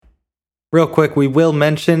Real quick, we will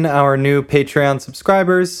mention our new Patreon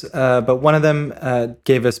subscribers, but one of them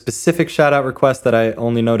gave a specific shout-out request that I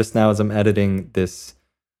only noticed now as I'm editing this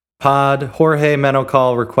pod. Jorge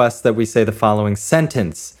Menokal requests that we say the following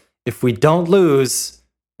sentence. If we don't lose,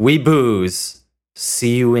 we booze.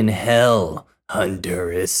 See you in hell,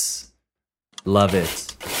 Honduras. Love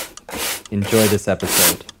it. Enjoy this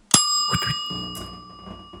episode.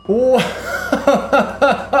 Whoa!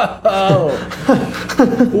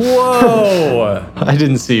 Whoa! I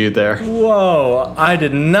didn't see you there. Whoa! I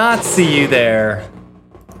did not see you there.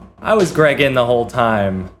 I was Greg in the whole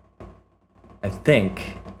time. I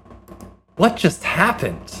think. What just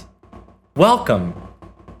happened? Welcome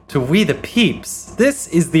to We the Peeps. This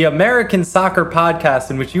is the American Soccer Podcast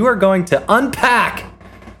in which you are going to unpack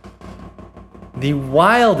the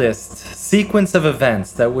wildest sequence of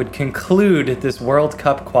events that would conclude this World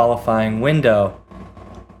Cup qualifying window.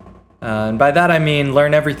 And by that I mean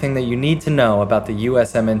learn everything that you need to know about the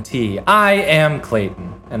USMNT. I am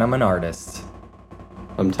Clayton, and I'm an artist.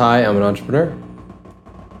 I'm Ty, I'm an entrepreneur.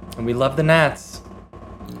 And we love the Nats.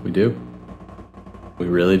 We do. We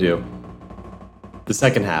really do. The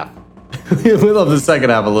second half. We love the second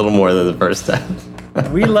half a little more than the first half.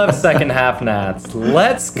 We love second half Nats.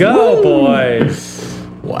 Let's go, boys.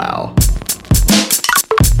 Wow.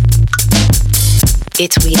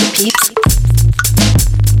 It's We the Peeps.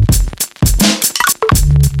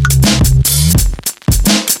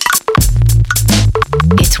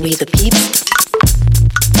 It's We the Peeps.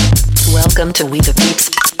 Welcome to We the Peeps.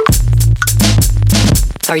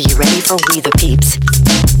 Are you ready for We the Peeps?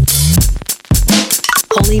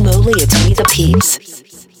 Holy moly, it's We the Peeps.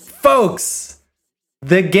 Folks,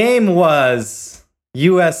 the game was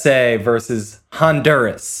USA versus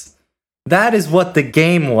Honduras. That is what the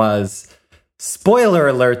game was. Spoiler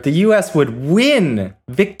alert, the US would win,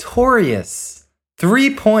 victorious.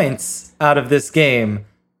 3 points out of this game,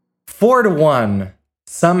 4-1,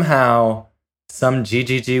 somehow, some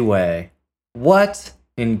GGG way. What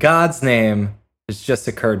in God's name has just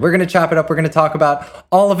occurred? We're going to chop it up. We're going to talk about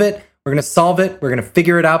all of it. We're going to solve it. We're going to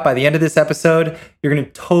figure it out by the end of this episode. You're going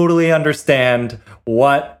to totally understand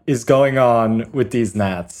what is going on with these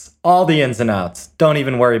Nats. All the ins and outs. Don't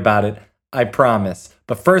even worry about it. I promise.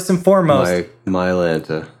 But first and foremost... My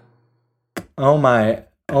Atlanta. Oh my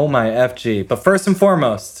FG. But first and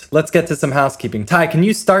foremost, let's get to some housekeeping. Ty, can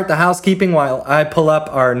you start the housekeeping while I pull up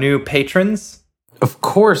our new patrons? Of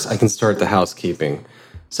course I can start the housekeeping.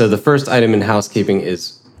 So the first item in housekeeping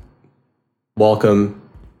is welcome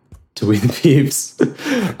to We the Peeps.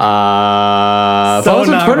 Follow us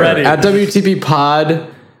on Twitter ready. At WTP Pod.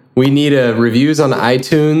 We need reviews on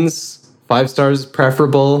iTunes. 5 stars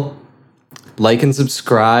preferable. Like and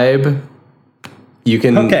subscribe. You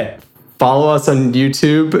can follow us on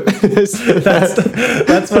YouTube.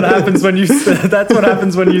 that's what happens when you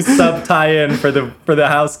sub tie in for the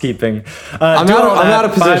housekeeping. I'm out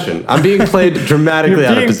of position. I'm being played dramatically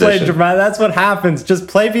out of position. That's what happens. Just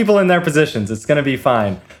play people in their positions. It's going to be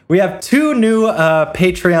fine. We have 2 new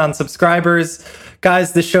Patreon subscribers.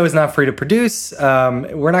 Guys, this show is not free to produce.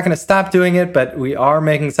 We're not going to stop doing it, but we are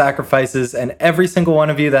making sacrifices. And every single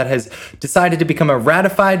one of you that has decided to become a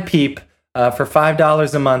ratified peep for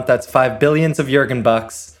 $5 a month, that's 5 billions of Jurgen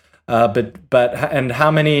bucks. And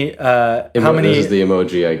how many? This is the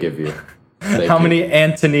emoji I give you. How many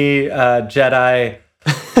Anthony Jedi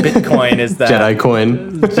Bitcoin is that? Jedi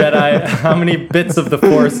coin. Jedi. How many bits of the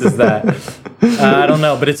Force is that? I don't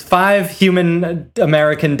know, but it's 5 human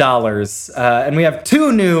American dollars. And we have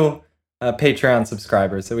 2 new Patreon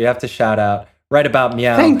subscribers that we have to shout out right about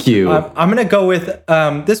meow. Thank you. I'm going to go with,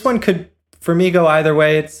 this one could, for me, go either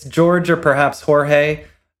way. It's George or perhaps Jorge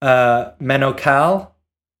Menokal.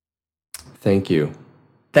 Thank you.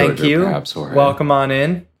 Thank George you. Or perhaps Jorge. Welcome on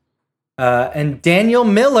in. And Daniel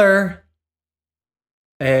Miller,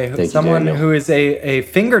 someone who is a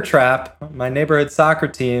finger trap, my neighborhood soccer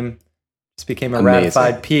team, just became a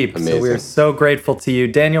ratified peep. Amazing. So we're so grateful to you.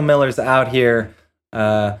 Daniel Miller's out here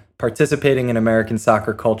participating in American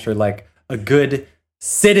soccer culture like a good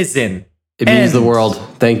citizen. It means the world.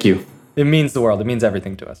 Thank you. It means the world. It means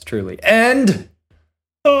everything to us, truly. End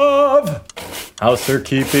of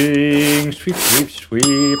housekeeping. Sweep, sweep,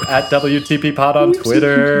 sweep. At WTP Pod on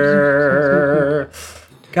Twitter.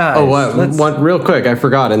 Guys, one real quick. I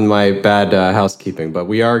forgot in my bad housekeeping, but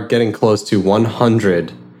we are getting close to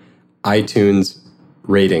 100 iTunes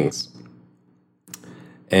ratings.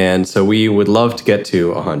 And so we would love to get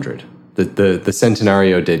to 100. The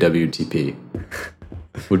Centenario de WTP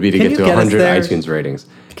would be to get to 100 iTunes ratings.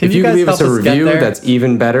 If you could leave us a review, that's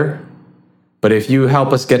even better. But if you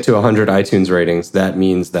help us get to 100 iTunes ratings, that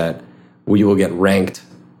means that we will get ranked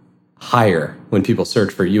higher when people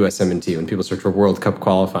search for USMNT, when people search for World Cup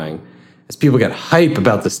qualifying, as people get hype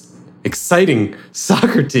about this exciting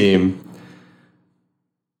soccer team,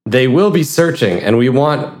 they will be searching, and we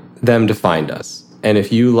want them to find us. And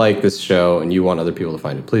if you like this show and you want other people to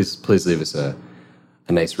find it, please leave us a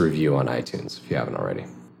nice review on iTunes if you haven't already.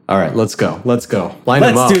 All right, let's go. Line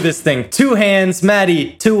them up. Let's do this thing. 2 hands,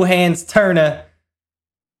 Maddie. 2 hands, Turner.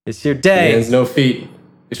 It's your day. 2 hands, no feet.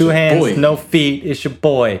 It's 2 your hands, boy. no feet. It's your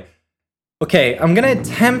boy. Okay, I'm going to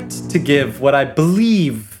attempt to give what I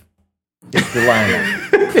believe is the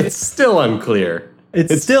lineup. It's still unclear.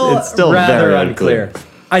 It's still rather very unclear.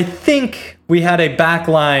 I think we had a back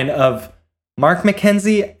line of Mark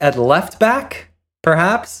McKenzie at left back,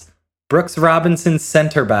 perhaps, Brooks Robinson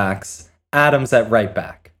center backs, Adams at right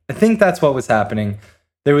back. I think that's what was happening.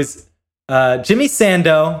 There was Jimmy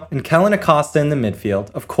Sando and Kellen Acosta in the midfield,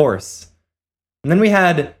 of course. And then we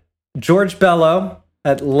had George Bello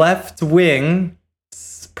at left wing,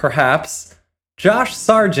 perhaps, Josh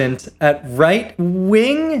Sargent at right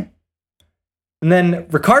wing, and then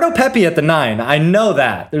Ricardo Pepi at the 9. I know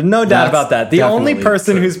that. There's no doubt about that. The only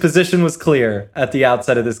person whose position was clear at the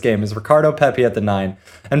outset of this game is Ricardo Pepi at the 9.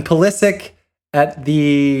 And Pulisic at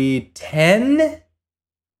the 10,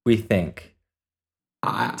 we think.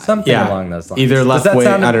 Something along those lines. Either left wing,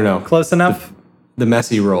 I don't know. Close enough? The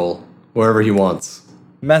Messi role, wherever he wants.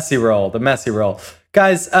 The Messi role.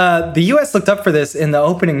 Guys, the U.S. looked up for this in the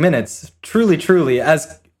opening minutes. Truly,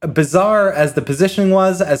 as bizarre as the positioning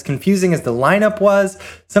was, as confusing as the lineup was,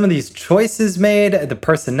 some of these choices made, the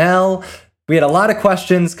personnel. We had a lot of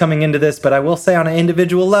questions coming into this, but I will say on an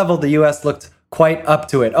individual level, the U.S. looked quite up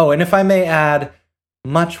to it. Oh, and if I may add,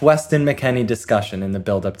 much Weston McKennie discussion in the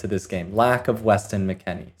build-up to this game. Lack of Weston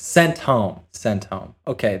McKennie. Sent home.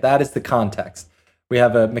 Okay, that is the context. We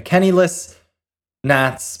have a McKennie-less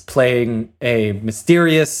Nats playing a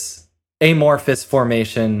mysterious, amorphous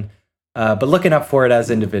formation, but looking up for it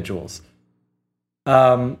as individuals.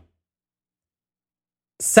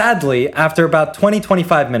 Sadly, after about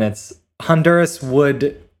 20-25 minutes, Honduras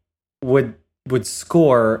would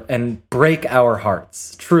score and break our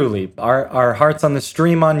hearts. Truly, our hearts on the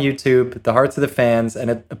stream on YouTube, the hearts of the fans,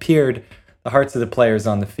 and it appeared the hearts of the players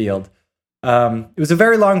on the field. It was a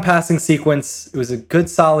very long passing sequence. It was a good,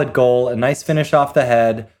 solid goal, a nice finish off the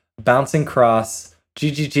head, bouncing cross.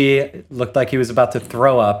 GGG looked like he was about to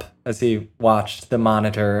throw up as he watched the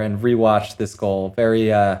monitor and rewatched this goal.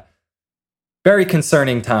 Very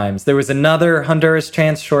concerning times. There was another Honduras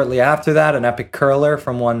chance shortly after that, an epic curler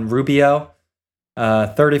from one Rubio.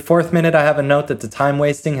 34th minute, I have a note that the time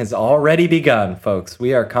wasting has already begun, folks.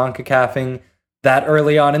 We are CONCACAFing that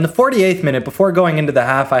early on. In the 48th minute, before going into the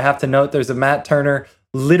half, I have to note there's a Matt Turner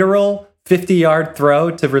literal 50-yard throw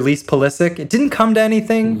to release Pulisic. It didn't come to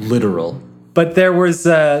anything. Literal. But there was,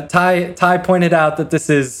 Ty pointed out that this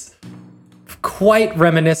is quite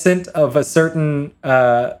reminiscent of a certain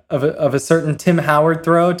of a certain Tim Howard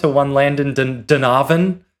throw to one Landon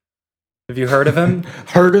Donovan. Have you heard of him?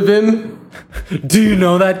 Heard of him? Do you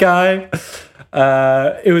know that guy?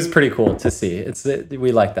 It was pretty cool to see.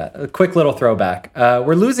 We like that. A quick little throwback.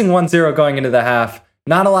 We're losing 1-0 going into the half.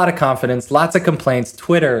 Not a lot of confidence. Lots of complaints.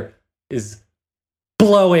 Twitter is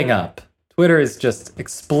blowing up. Twitter is just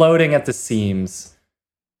exploding at the seams.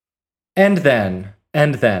 And then,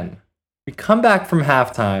 we come back from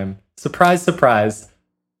halftime. Surprise, surprise.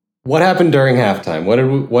 What happened during halftime?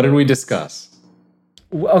 What did we discuss?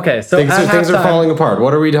 Okay, so things are falling apart.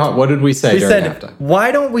 What did we say during halftime?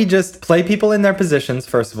 Why don't we just play people in their positions,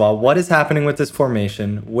 first of all? What is happening with this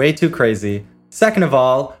formation? Way too crazy. Second of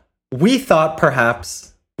all, we thought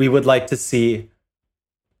perhaps we would like to see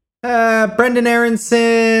Brendan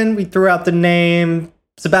Aronson. We threw out the name.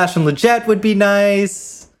 Sebastian Lletget would be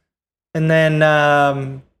nice. And then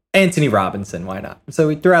Anthony Robinson, why not? So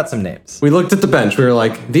we threw out some names. We looked at the bench. We were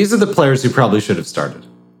like, these are the players who probably should have started.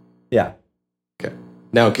 Yeah. Okay.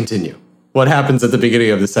 Now continue. What happens at the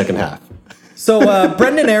beginning of the second half? So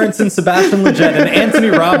Brendan Aronson, Sebastian Lletget, and Anthony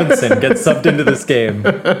Robinson get subbed into this game.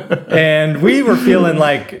 And we were feeling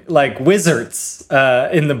like wizards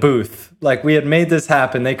in the booth. Like we had made this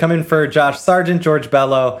happen. They come in for Josh Sargent, George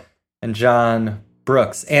Bello, and John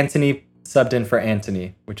Brooks. Anthony subbed in for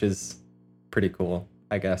Anthony, which is pretty cool,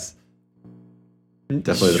 I guess.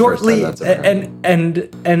 Definitely Shortly, the first time that's ever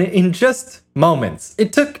happened. and in just moments,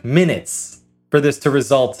 it took minutes for this to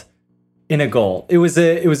result in a goal. It was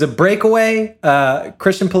a breakaway.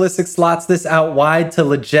 Christian Pulisic slots this out wide to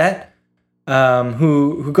Lletget,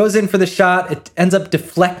 who goes in for the shot. It ends up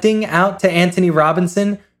deflecting out to Anthony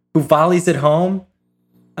Robinson, who volleys it home.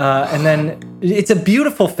 And then it's a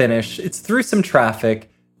beautiful finish. It's through some traffic.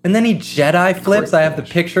 And then he Jedi flips. I have the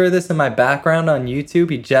finish. picture of this in my background on YouTube.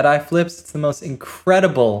 He Jedi flips. It's the most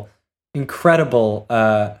incredible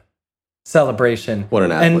celebration. What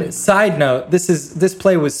an athlete. And side note, this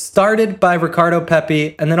play was started by Ricardo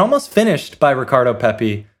Pepi and then almost finished by Ricardo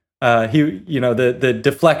Pepi. The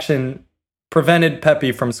deflection prevented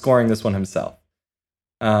Pepi from scoring this one himself.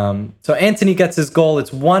 So Anthony gets his goal. It's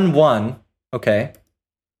 1-1. Okay.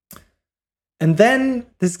 And then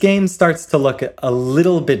this game starts to look a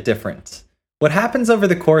little bit different. What happens over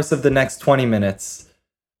the course of the next 20 minutes?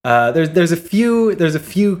 There's a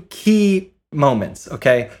few key moments.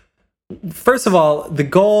 Okay, first of all, the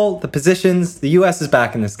goal, the positions, the U.S. is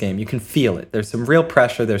back in this game. You can feel it. There's some real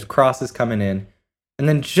pressure. There's crosses coming in, and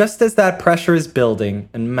then just as that pressure is building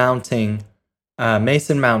and mounting,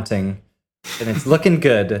 Mason mounting, and it's looking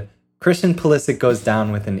good, Christian Pulisic goes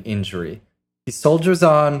down with an injury. He soldiers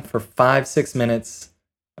on for 5-6 minutes,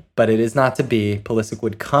 but it is not to be. Pulisic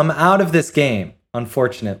would come out of this game,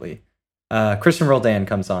 unfortunately. Christian Roldan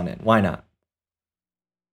comes on in. Why not?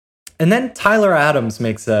 And then Tyler Adams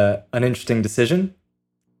makes an interesting decision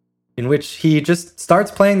in which he just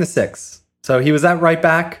starts playing the 6. So he was at right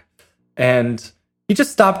back, and he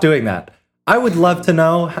just stopped doing that. I would love to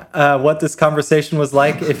know what this conversation was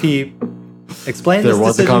like if he explained this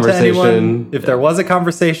decision to anyone. If there was a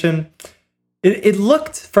conversation. It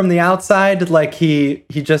looked from the outside like he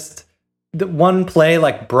just, the one play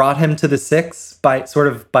like brought him to the 6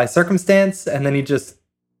 by circumstance, and then he just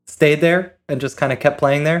stayed there and just kind of kept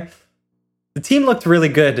playing there. The team looked really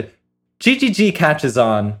good. GGG catches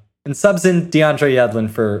on and subs in DeAndre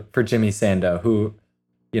Yedlin for Jimmy Sando, who,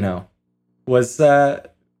 was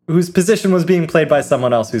whose position was being played by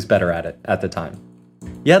someone else who's better at it at the time.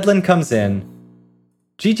 Yedlin comes in.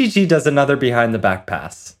 GGG does another behind the back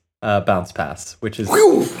pass. Bounce pass, which is the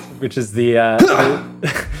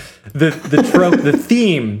the trope, the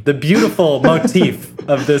theme, the beautiful motif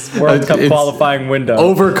of this World Cup qualifying window.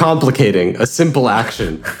 Overcomplicating a simple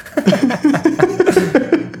action.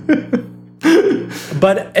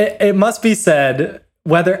 But it must be said,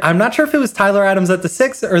 I'm not sure if it was Tyler Adams at the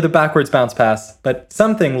 6 or the backwards bounce pass, but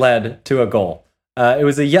something led to a goal. It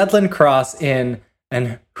was a Yedlin cross in,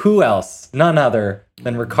 and who else? None other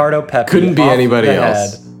than Ricardo Pepi. Couldn't be anybody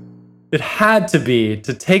else. It had to be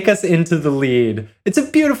to take us into the lead. It's a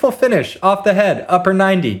beautiful finish off the head, upper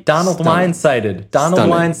 90. Donald Wine sighted. Donald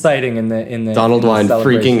Wine sighting in the Donald Wine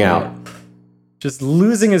freaking out, just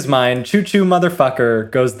losing his mind. Choo choo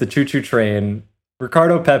motherfucker goes the choo choo train.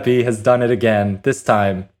 Ricardo Pepi has done it again. This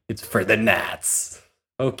time it's for the Nats.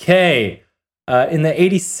 Okay, in the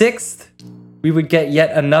 86th. We would get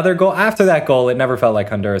yet another goal. After that goal, it never felt like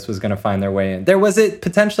Honduras was going to find their way in. There was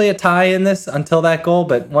potentially a tie in this until that goal,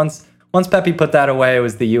 but once Pepi put that away, it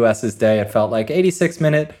was the U.S.'s day. It felt like 86th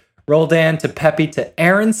minute, Roldan to Pepi to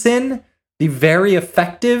Aronson, the very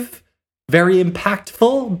effective, very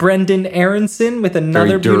impactful Brendan Aronson with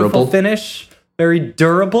another beautiful finish. Very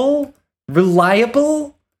durable,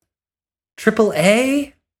 reliable, triple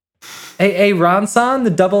A, AA Ronson,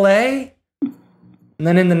 the double A. And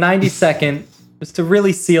then in the 92nd, just to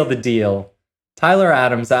really seal the deal, Tyler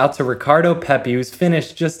Adams out to Ricardo Pepi, who's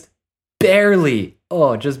finished just barely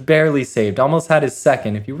saved. Almost had his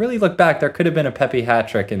second. If you really look back, there could have been a Pepi hat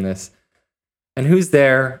trick in this. And who's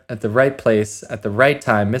there at the right place at the right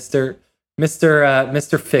time? Mr.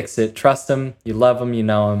 Fix-It. Trust him. You love him. You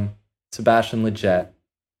know him. Sebastian Lletget.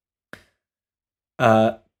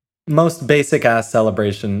 Most basic ass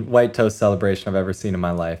celebration, white toast celebration I've ever seen in my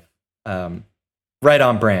life. Right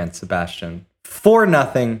on brand, Sebastian.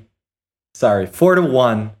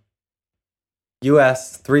 4-1.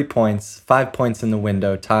 US, 3 points, 5 points in the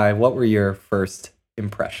window. Ty, what were your first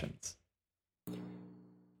impressions?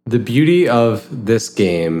 The beauty of this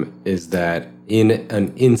game is that in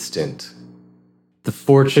an instant, the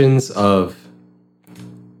fortunes of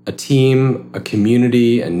a team, a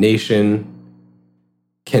community, a nation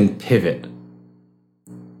can pivot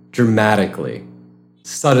dramatically,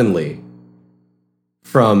 suddenly,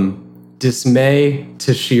 from dismay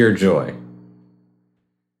to sheer joy.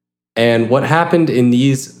 And what happened in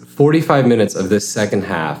these 45 minutes of this second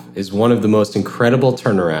half is one of the most incredible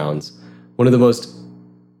turnarounds, one of the most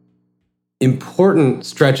important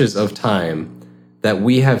stretches of time that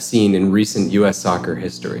we have seen in recent US soccer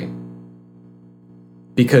history.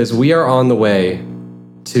 Because we are on the way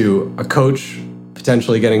to a coach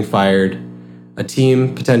potentially getting fired, a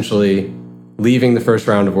team potentially leaving the first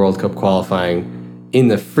round of World Cup qualifying in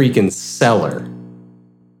the freaking cellar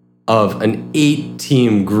of an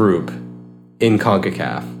 8-team group in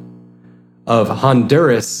CONCACAF, of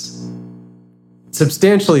Honduras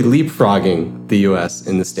substantially leapfrogging the US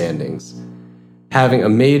in the standings, having a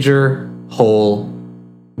major hole,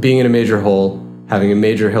 being in a major hole, having a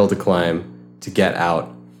major hill to climb to get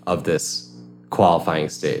out of this qualifying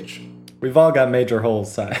stage. We've all got major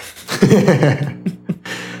holes, Si.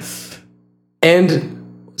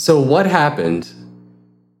 And so what happened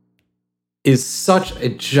is such a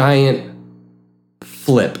giant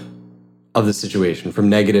flip of the situation from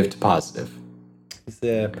negative to positive. Is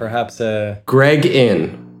there perhaps a... Greg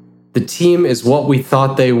in. The team is what we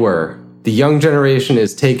thought they were. The young generation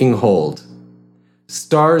is taking hold.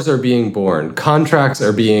 Stars are being born. Contracts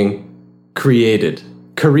are being created.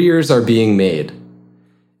 Careers are being made.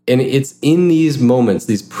 And it's in these moments,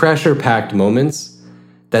 these pressure-packed moments,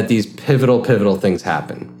 that these pivotal things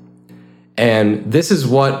happen. And this is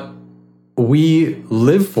what we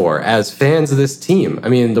live for as fans of this team. I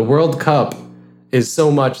mean, the World Cup is so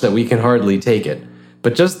much that we can hardly take it.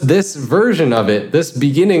 But just this version of it, this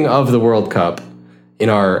beginning of the World Cup, in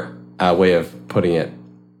our way of putting it,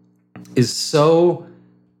 is so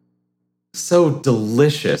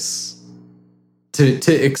delicious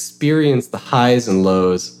to experience the highs and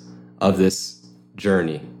lows of this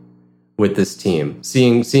journey with this team.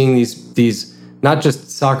 Seeing these not just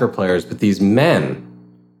soccer players, but these men,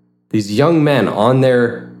 these young men on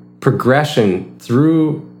their progression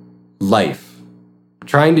through life,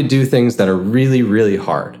 trying to do things that are really, really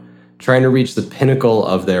hard, trying to reach the pinnacle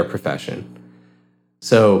of their profession.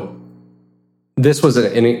 So this was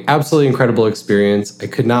an absolutely incredible experience. I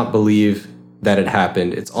could not believe that it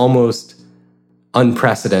happened. It's almost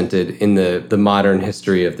unprecedented in the modern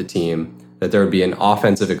history of the team that there would be an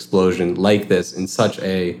offensive explosion like this in such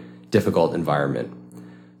a difficult environment.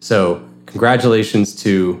 So congratulations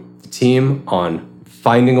to the team on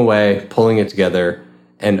finding a way, pulling it together,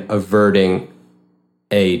 and averting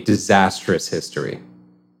a disastrous history.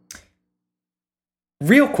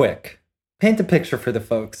 Real quick, paint the picture for the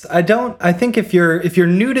folks. I think if you're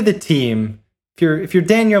new to the team, if you're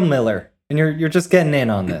Daniel Miller and you're just getting in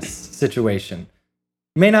on this situation,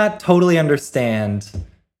 you may not totally understand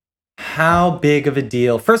how big of a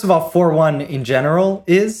deal, first of all, 4-1 in general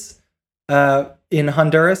is in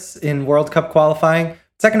Honduras in World Cup qualifying.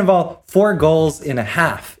 Second of all, 4 goals in a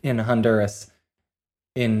half in Honduras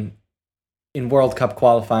in World Cup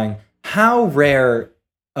qualifying. How rare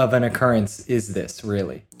of an occurrence is this,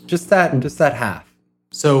 really? Just that half.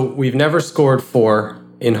 So we've never scored 4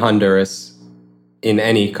 in Honduras in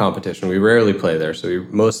any competition. We rarely play there, so we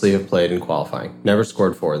mostly have played in qualifying. Never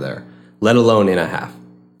scored 4 there, let alone in a half.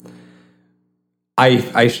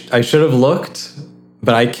 I should have looked,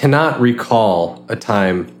 but I cannot recall a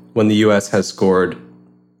time when the U.S. has scored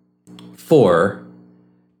 4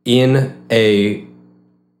 in a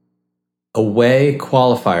away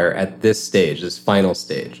qualifier at this stage, this final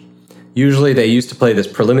stage. Usually they used to play this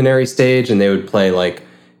preliminary stage, and they would play like,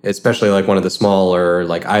 especially like one of the smaller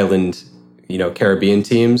like island, Caribbean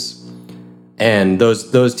teams. And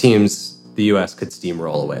those teams, the U.S. could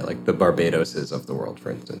steamroll away, like the Barbadoses of the world,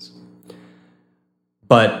 for instance.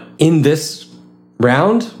 But in this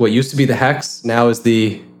round, what used to be the Hex now is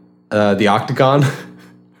the Octagon.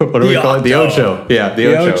 What do we call it? The Ocho. Yeah,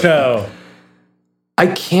 the Ocho. I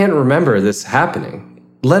can't remember this happening,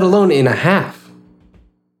 let alone in a half.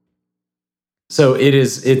 So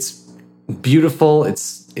it's beautiful.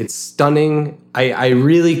 It's stunning. I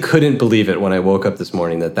really couldn't believe it when I woke up this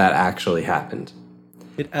morning that actually happened.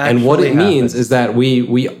 And what it means is that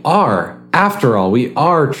we are, after all, we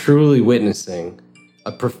are truly witnessing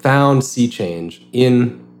a profound sea change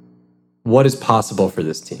in what is possible for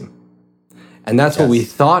this team. And that's what we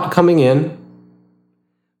thought coming in,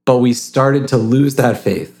 but we started to lose that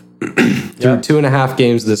faith. Through 2.5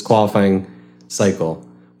 games of this qualifying cycle,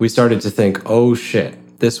 we started to think, oh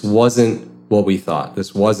shit, this wasn't what we thought.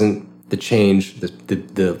 This wasn't the change,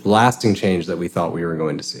 the lasting change that we thought we were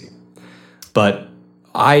going to see. But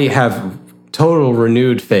I have total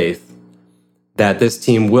renewed faith that this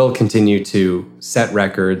team will continue to set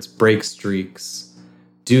records, break streaks,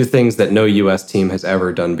 do things that no U.S. team has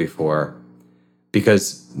ever done before.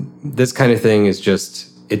 Because this kind of thing is just,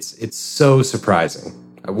 it's so surprising.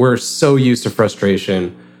 We're so used to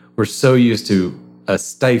frustration. We're so used to a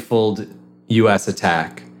stifled U.S.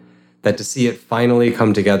 attack that to see it finally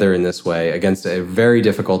come together in this way against a very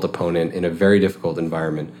difficult opponent in a very difficult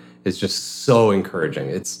environment is just so encouraging.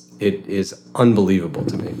 It is unbelievable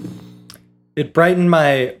to me. It brightened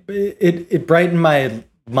my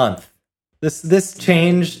month. This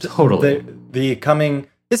changed totally the coming.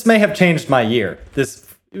 This may have changed my year.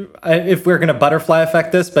 If we're gonna butterfly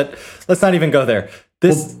effect this, but let's not even go there.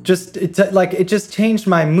 It just changed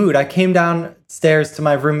my mood. I came downstairs to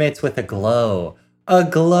my roommates with a glow.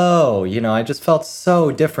 I just felt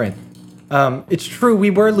so different. It's true, we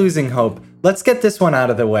were losing hope. Let's get this one out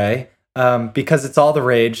of the way, because it's all the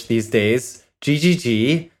rage these days.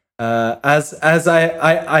 GGG. As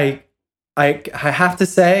I have to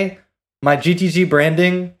say, my GGG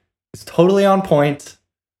branding is totally on point.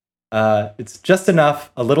 It's just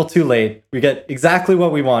enough, a little too late. We get exactly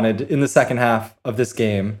what we wanted in the second half of this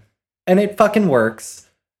game, and it fucking works.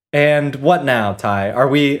 And what now, Ty? Are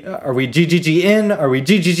we GGG in? Are we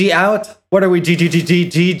GGG out? What are we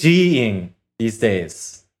GGG-ing these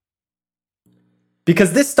days?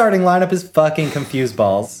 Because this starting lineup is fucking confused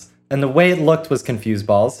balls, and the way it looked was confused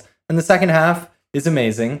balls. And the second half is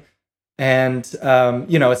amazing. And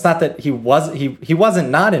it's not that he wasn't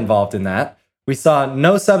not involved in that. We saw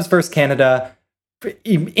no subs versus Canada,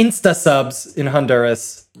 insta subs in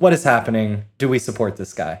Honduras. What is happening? Do we support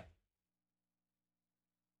this guy?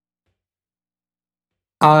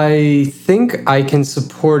 I think I can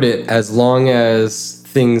support it as long as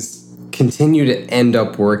things continue to end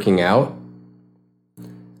up working out.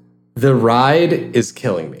 The ride is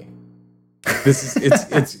killing me.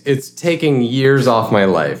 It's taking years off my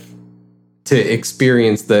life to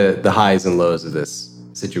experience the highs and lows of this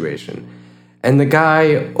situation. And the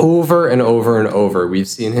guy, over and over and over, we've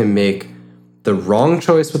seen him make the wrong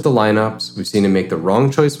choice with the lineups. We've seen him make the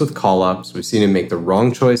wrong choice with call-ups. We've seen him make the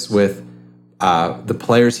wrong choice with the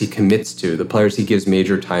players he commits to, the players he gives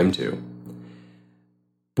major time to.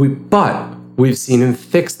 But we've seen him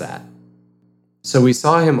fix that. So we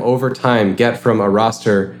saw him over time get from a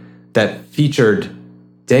roster that featured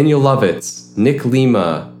Daniel Lovitz, Nick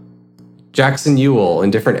Lima, Jackson Ewell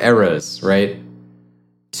in different eras, right?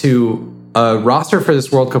 To a roster for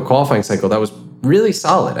this World Cup qualifying cycle that was really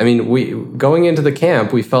solid. I mean, going into the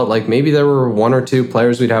camp, we felt like maybe there were one or two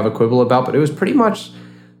players we'd have a quibble about, but it was pretty much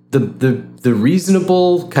the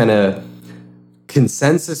reasonable kind of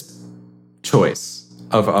consensus choice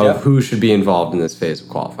of who should be involved in this phase of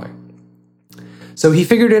qualifying. So he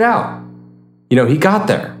figured it out. He got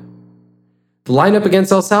there. The lineup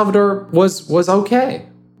against El Salvador was okay.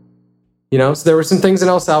 So there were some things in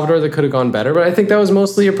El Salvador that could have gone better, but I think that was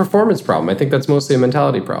mostly a performance problem. I think that's mostly a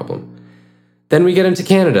mentality problem. Then we get into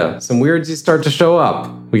Canada. Some weirds start to show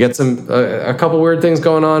up. We get a couple weird things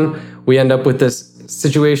going on. We end up with this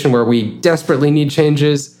situation where we desperately need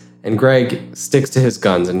changes, and Greg sticks to his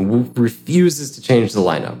guns and refuses to change the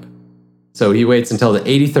lineup. So he waits until the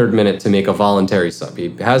 83rd minute to make a voluntary sub.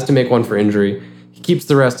 He has to make one for injury. He keeps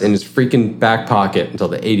the rest in his freaking back pocket until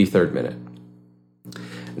the 83rd minute.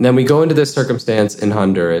 And then we go into this circumstance in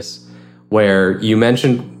Honduras where you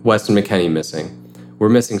mentioned Weston McKennie missing. We're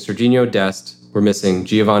missing Serginho Dest. We're missing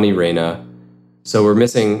Giovanni Reyna. So we're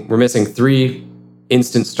missing 3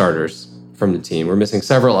 instant starters from the team. We're missing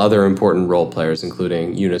several other important role players,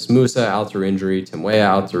 including Yunus Musa out through injury, Tim Weah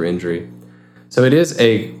out through injury. So it is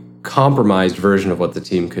a compromised version of what the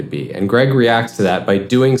team could be. And Greg reacts to that by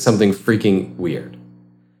doing something freaking weird.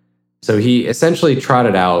 So he essentially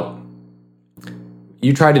trotted out.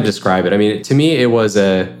 You tried to describe it. I mean, to me, it was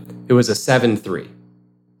a 7-3.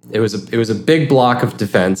 It was a big block of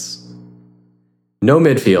defense, no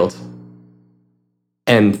midfield,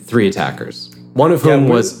 and 3 attackers. One of whom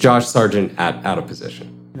was Josh Sargent out of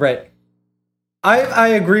position. Right. I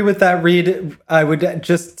agree with that read. I would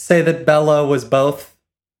just say that Bello was both.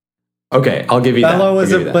 Okay, I'll give you that. Bello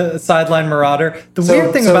was a sideline marauder. The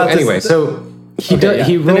weird thing about anyway, this...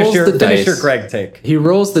 he rolls the dice. Finish your Greg take. He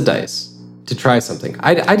rolls the dice to try something.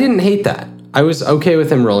 I didn't hate that. I was okay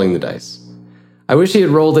with him rolling the dice. I wish he had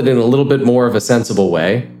rolled it in a little bit more of a sensible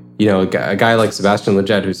way. A guy like Sebastian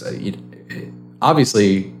Lletget, who's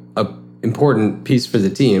obviously an important piece for the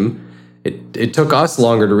team. It took us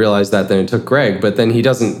longer to realize that than it took Greg, but then he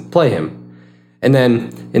doesn't play him. And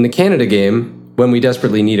then in the Canada game, when we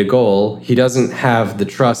desperately need a goal, he doesn't have the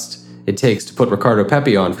trust it takes to put Ricardo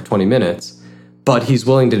Pepi on for 20 minutes, but he's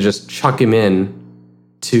willing to just chuck him in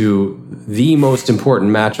to the most important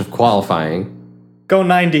match of qualifying. Go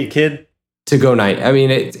 90, kid. To go 90. I mean,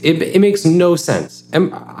 it makes no sense.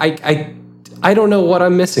 And I don't know what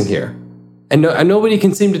I'm missing here. And nobody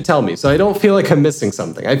can seem to tell me, so I don't feel like I'm missing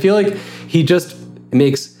something. I feel like he just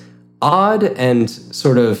makes odd and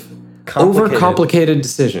sort of overcomplicated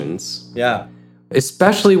decisions. Yeah.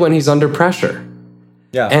 Especially when he's under pressure.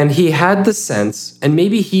 Yeah. And he had the sense, and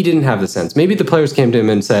maybe he didn't have the sense. Maybe the players came to him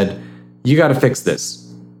and said, you got to fix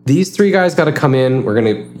this. These 3 guys got to come in. We're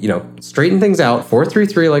going to, straighten things out,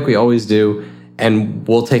 4-3-3 like we always do, and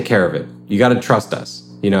we'll take care of it. You got to trust us,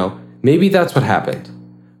 Maybe that's what happened.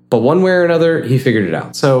 But one way or another, he figured it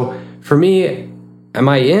out. So for me, am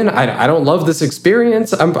I in? I don't love this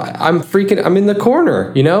experience. I'm in the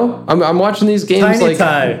corner, I'm watching these games Tiny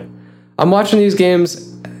tie. I'm watching these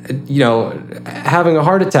games having a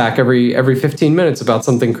heart attack every 15 minutes about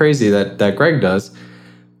something crazy that Greg does.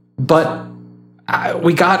 But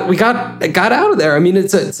we got out of there. I mean,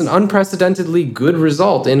 it's an unprecedentedly good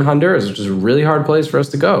result in Honduras, which is a really hard place for us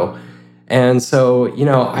to go. And so,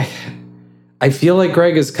 I feel like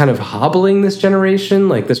Greg is kind of hobbling this generation.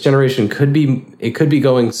 Like, this generation could be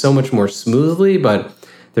going so much more smoothly, but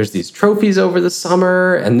there's these trophies over the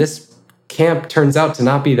summer, and this camp turns out to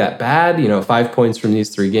not be that bad. 5 points from these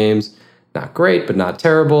 3 games, not great, but not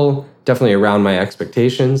terrible. Definitely around my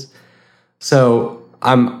expectations. So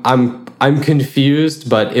I'm confused,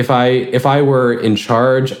 but if I were in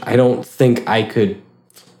charge, I don't think I could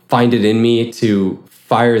find it in me to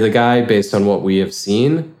fire the guy based on what we have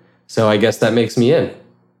seen. So I guess that makes me in.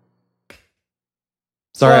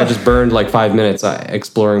 Sorry, I just burned like 5 minutes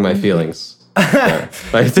exploring my feelings. I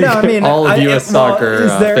think all of U.S. soccer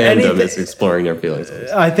fandom is exploring their feelings.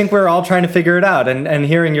 I think we're all trying to figure it out, and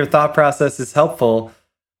hearing your thought process is helpful.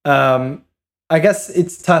 I guess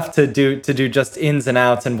it's tough to do just ins and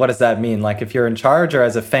outs, and what does that mean? Like, if you're in charge or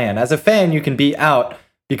as a fan? As a fan, you can be out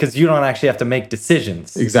because you don't actually have to make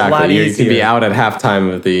decisions. Exactly, you can be out at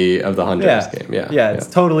halftime of the Honduras game. Yeah, it's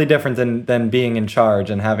totally different than being in charge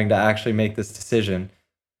and having to actually make this decision.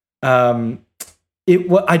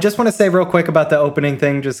 I just want to say real quick about the opening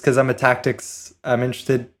thing, just because I'm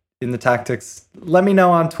interested in the tactics. Let me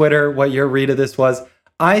know on Twitter what your read of this was.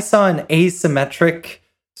 I saw an asymmetric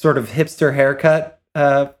sort of hipster haircut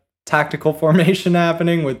tactical formation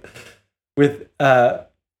happening with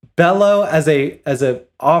Bello as a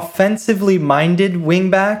offensively minded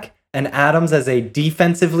wingback and Adams as a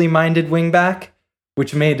defensively minded wingback,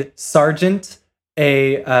 which made Sargent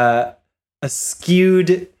a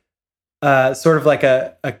skewed sort of like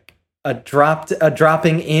a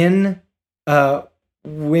dropping in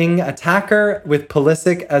wing attacker, with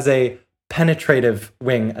Pulisic as a penetrative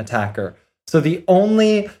wing attacker. So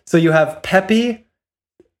you have Pepe,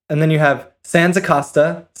 and then you have Sanz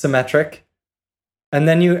Acosta, symmetric, and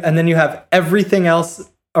then you have everything else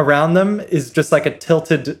around them is just like a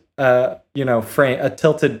tilted frame, a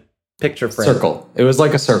tilted picture frame. Circle. It was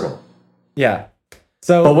like a circle. Yeah.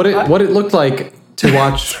 So but what it looked like to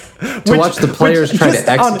watch the players try to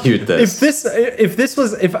execute this.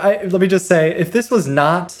 Let me just say, if this was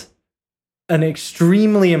not an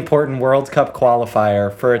extremely important World Cup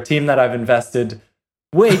qualifier for a team that I've invested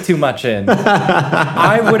way too much in,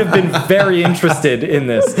 I would have been very interested in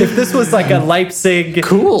this. If this was like a Leipzig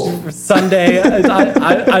Sunday,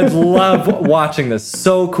 I'd love watching this.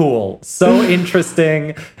 So cool, so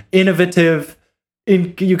interesting, innovative.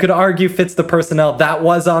 You could argue fits the personnel that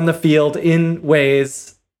was on the field in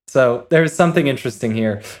ways. So there's something interesting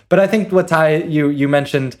here. But I think what Ty, you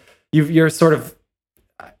mentioned, you're sort of,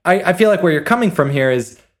 I feel like where you're coming from here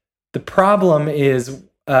is the problem is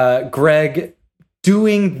Greg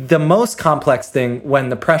doing the most complex thing when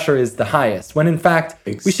the pressure is the highest, when in fact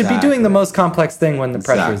we should be doing the most complex thing when the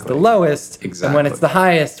pressure is the lowest. And when it's the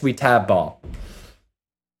highest, we tab ball.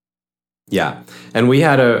 Yeah, and we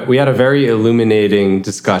had a very illuminating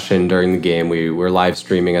discussion during the game. We were live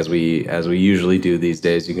streaming as we usually do these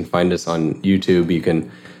days. You can find us on YouTube. You can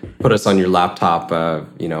put us on your laptop,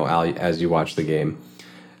 as you watch the game.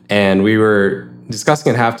 And we were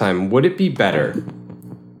discussing at halftime: would it be better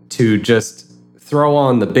to just throw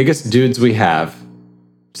on the biggest dudes we have,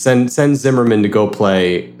 send Zimmerman to go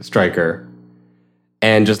play striker,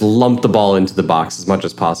 and just lump the ball into the box as much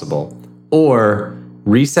as possible, or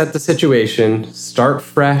reset the situation, start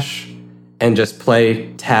fresh, and just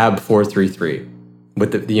play tab 4-3-3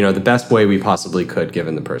 with the best way we possibly could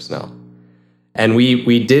given the personnel? And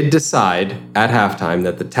we did decide at halftime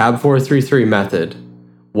that the tab 4-3-3 method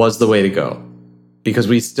was the way to go, because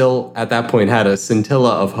we still at that point had a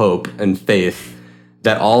scintilla of hope and faith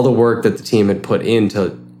that all the work that the team had put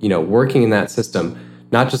into working in that system,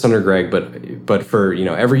 not just under Greg, but for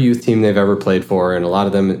every youth team they've ever played for, and a lot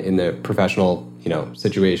of them in the professional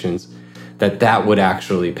situations, that would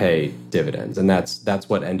actually pay dividends. And that's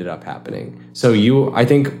what ended up happening. So I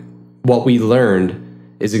think what we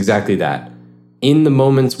learned is exactly that. In the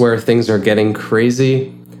moments where things are getting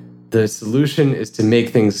crazy, the solution is to make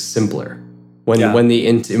things simpler. When the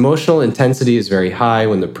emotional intensity is very high,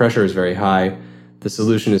 when the pressure is very high, the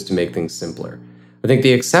solution is to make things simpler. I think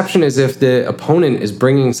the exception is if the opponent is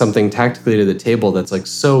bringing something tactically to the table that's like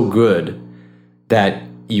so good that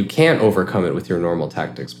you can't overcome it with your normal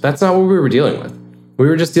tactics. But that's not what we were dealing with. We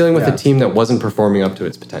were just dealing with a team that wasn't performing up to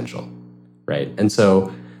its potential, right? And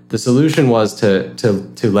so the solution was to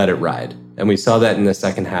let it ride. And we saw that in the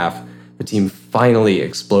second half. The team finally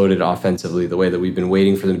exploded offensively the way that we've been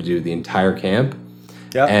waiting for them to do the entire camp.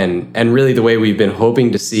 Yeah. And really the way we've been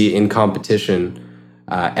hoping to see in competition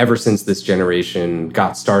ever since this generation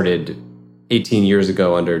got started 18 years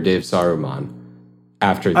ago under Dave Saruman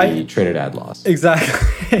after the Trinidad loss.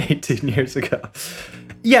 Exactly. 18 years ago.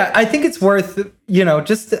 Yeah, I think it's worth,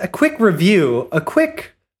 just a quick review, a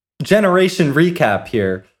quick generation recap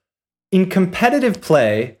here. In competitive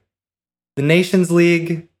play, the Nations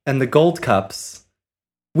League and the Gold Cups,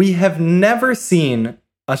 we have never seen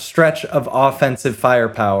a stretch of offensive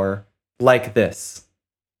firepower like this.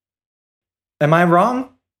 Am I wrong?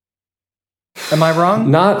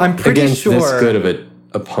 Not I'm pretty against sure this good of an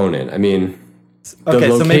opponent. I mean, the okay,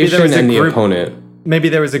 location so maybe there was and a the group, opponent. maybe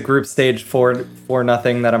there was a group stage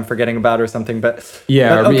 4-0 that I'm forgetting about or something. But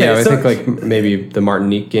I think like maybe the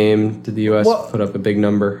Martinique game, did the U.S. put up a big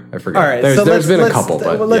number? I forget. All right, there's been a couple,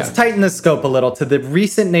 but let's tighten the scope a little to the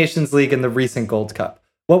recent Nations League and the recent Gold Cup.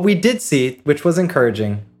 What we did see, which was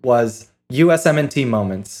encouraging, was USMNT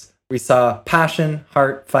moments. We saw passion,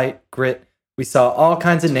 heart, fight, grit. We saw all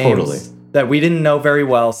kinds of names that we didn't know very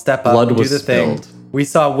well step up and do the thing. We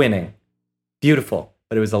saw winning. Beautiful.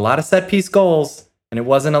 But it was a lot of set-piece goals, and it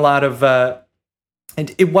wasn't a lot of...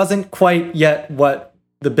 and it wasn't quite yet what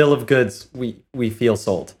the bill of goods we feel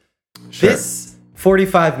sold. Sure. This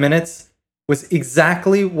 45 minutes was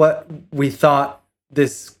exactly what we thought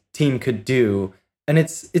this team could do. And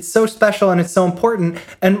it's so special and it's so important.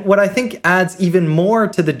 And what I think adds even more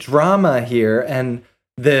to the drama here and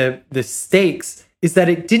the stakes is that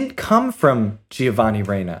it didn't come from Giovanni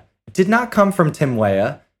Reyna. It did not come from Tim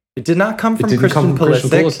Weah. It did not come from Christian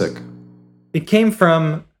Pulisic. It came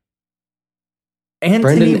from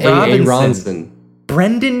Anthony Robinson,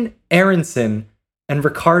 Brendan Aronson, and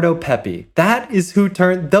Ricardo Pepi. That is who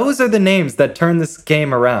turned. Those are the names that turned this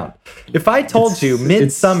game around. If I told you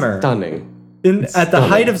midsummer, stunning. At the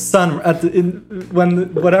height of sun,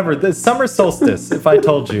 the summer solstice, if I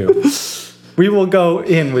told you, we will go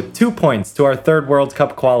in with 2 points to our third World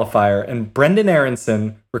Cup qualifier, and Brendan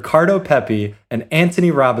Aronson, Ricardo Pepi, and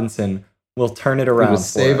Anthony Robinson will turn it around. We'll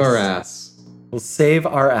save our ass. We'll save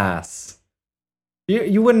our ass.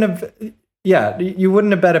 You wouldn't have, you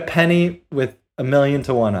wouldn't have bet a penny with 1,000,000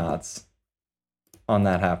 to 1 odds on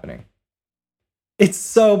that happening. It's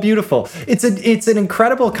so beautiful. It's an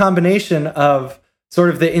incredible combination of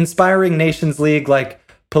sort of the inspiring Nations League, like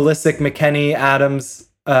Pulisic, McKennie, Adams.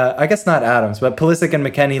 I guess not Adams, but Pulisic and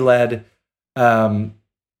McKennie led.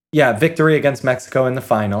 Victory against Mexico in the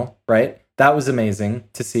final. Right, that was amazing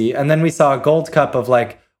to see. And then we saw a Gold Cup of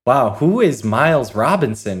like, wow, who is Miles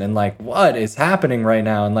Robinson, and like what is happening right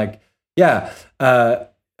now, and like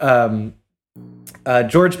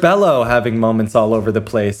George Bello having moments all over the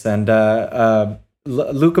place, and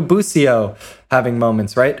Luca Busio having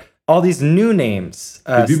moments, right? All these new names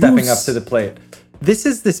stepping up to the plate. This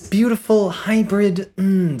is this beautiful hybrid.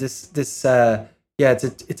 It's a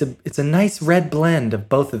nice red blend of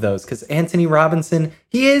both of those, because Anthony Robinson,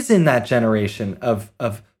 he is in that generation of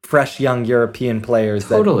fresh young European players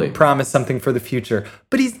that promise something for the future,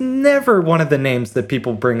 but he's never one of the names that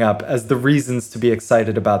people bring up as the reasons to be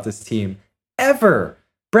excited about this team ever.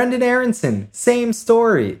 Brendan Aronson, same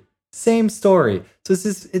story. So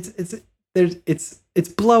it's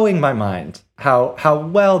blowing my mind how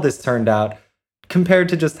well this turned out compared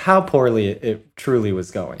to just how poorly it truly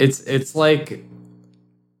was going. It's like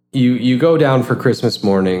you go down for Christmas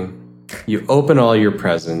morning, you open all your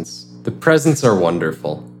presents. The presents are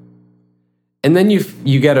wonderful. And then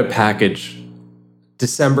you get a package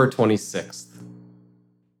December 26th.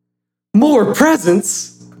 More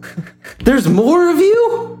presents? There's more of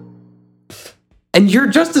you? And you're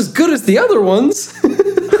just as good as the other ones.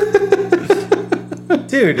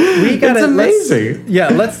 Dude, we got It's amazing.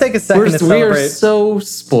 Let's take a second to celebrate. We are so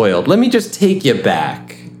spoiled. Let me just take you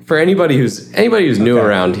back. For anybody who's new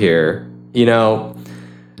around here,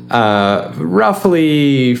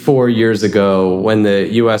 roughly 4 years ago, when the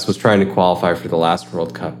U.S. was trying to qualify for the last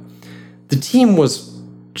World Cup, the team was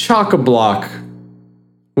chock-a-block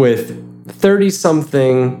with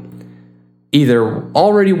 30-something, either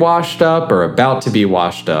already washed up or about to be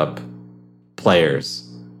washed up players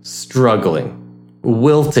struggling,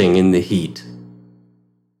 wilting in the heat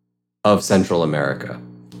of Central America.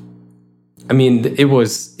 I mean, it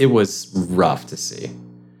was rough to see.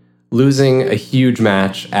 Losing a huge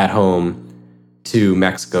match at home to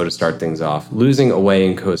Mexico to start things off, losing away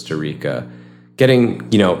in Costa Rica, getting,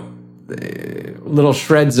 little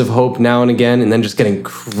shreds of hope now and again, and then just getting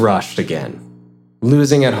crushed again.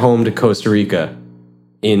 Losing at home to Costa Rica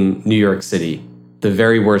in New York City, the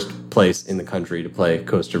very worst place in the country to play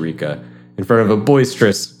Costa Rica, in front of a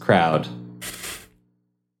boisterous crowd.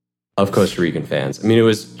 of Costa Rican fans. I mean, it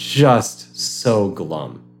was just so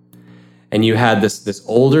glum. And you had this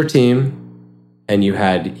older team, and you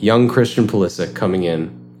had young Christian Pulisic coming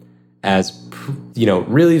in as,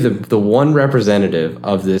 really the one representative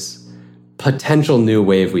of this potential new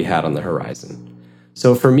wave we had on the horizon.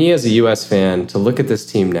 So for me as a US fan to look at this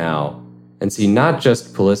team now and see not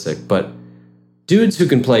just Pulisic, but dudes who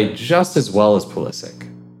can play just as well as Pulisic,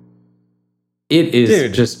 it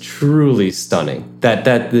is just truly stunning that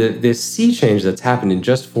the sea change that's happened in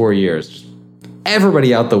just 4 years, just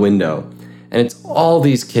everybody out the window, and it's all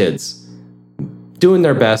these kids doing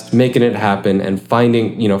their best, making it happen, and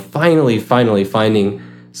finding, finally finding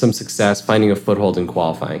some success, finding a foothold in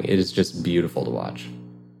qualifying. It is just beautiful to watch.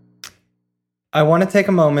 I want to take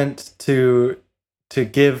a moment to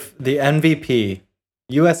give the MVP,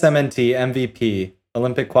 USMNT MVP,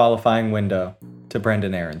 Olympic qualifying window, to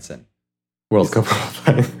Brenden Aaronson. World Cup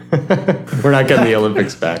qualifying. We're not getting the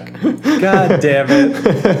Olympics back. God damn it.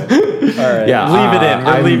 All right, yeah, leave it in.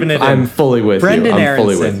 We're leaving it in. I'm fully with you. I'm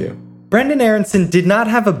fully with you. Brenden Aaronson did not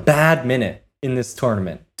have a bad minute in this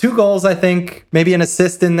tournament. 2 goals, I think, maybe an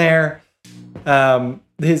assist in there.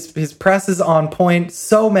 His press is on point.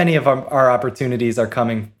 So many of our opportunities are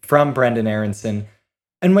coming from Brenden Aaronson.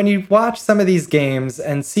 And when you watch some of these games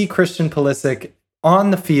and see Christian Pulisic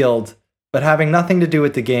on the field, but having nothing to do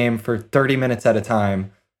with the game for 30 minutes at a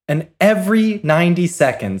time, and every 90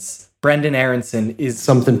 seconds, Brenden Aaronson is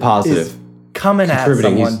something positive, coming at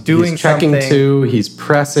someone, doing he's checking something. Too, he's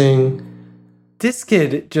pressing. This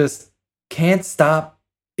kid just can't stop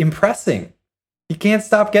impressing. He can't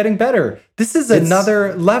stop getting better. This is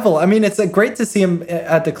another level. I mean, it's great to see him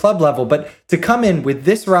at the club level, but to come in with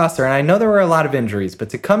this roster, and I know there were a lot of injuries, but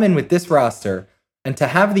to come in with this roster and to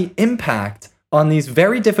have the impact on these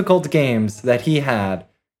very difficult games that he had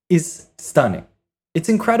is stunning. It's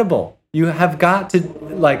incredible. You have got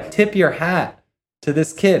to tip your hat to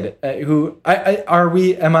this kid who I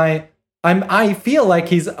feel like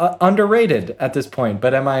he's underrated at this point,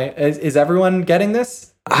 but is everyone getting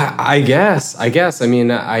this? I guess. I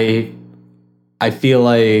mean, I feel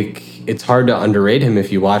like it's hard to underrate him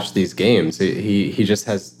if you watch these games. He just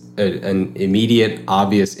has an immediate,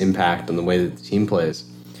 obvious impact on the way that the team plays.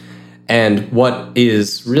 And what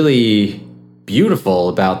is really beautiful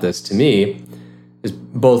about this to me is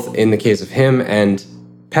both in the case of him and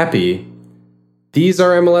Pepe, these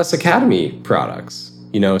are MLS Academy products.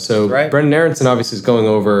 So right. Brenden Aaronson obviously is going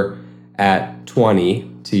over at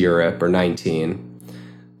 20 to Europe or 19.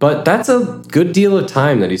 But that's a good deal of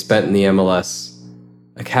time that he spent in the MLS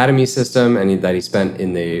Academy system and that he spent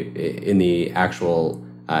in the actual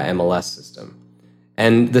MLS system.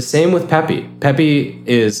 And the same with Pepe. Pepe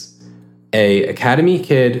is a academy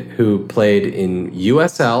kid who played in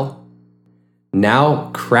USL, now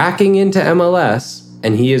cracking into MLS,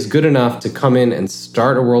 and he is good enough to come in and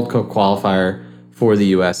start a World Cup qualifier for the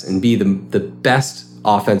US and be the best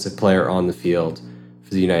offensive player on the field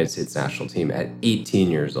for the United States national team at 18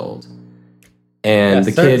 years old. And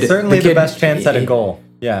certainly the best chance at a goal.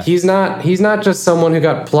 Yeah. He's not just someone who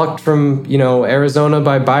got plucked from, Arizona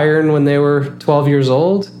by Bayern when they were 12 years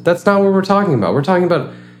old. That's not what we're talking about. We're talking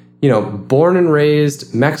about, born and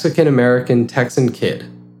raised Mexican-American Texan kid.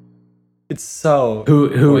 It's so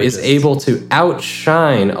who is able to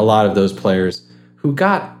outshine a lot of those players who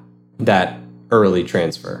got that early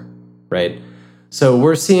transfer, right? So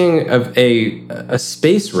we're seeing a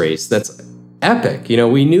space race that's epic.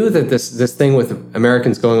 We knew that this thing with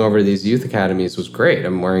Americans going over to these youth academies was great.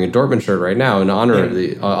 I'm wearing a Dortmund shirt right now in honor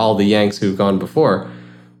of all the Yanks who've gone before.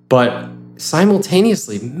 But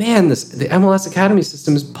simultaneously, man, the MLS Academy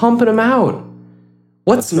system is pumping them out.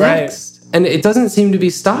 What's next? Right. And it doesn't seem to be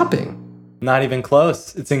stopping. Not even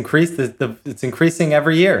close. It's increased. It's increasing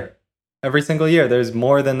every year. Every single year. There's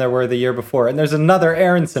more than there were the year before. And there's another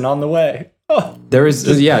Aaronson on the way. Oh. There is,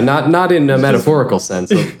 not in a metaphorical sense.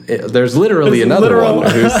 There's literally another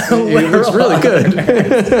one who looks really good.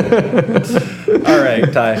 All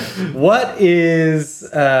right, Ty. What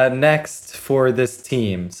is next for this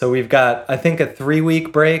team? So we've got, I think, a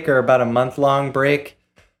 3-week break or about a month-long break.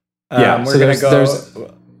 We're going to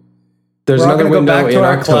go. There's another window in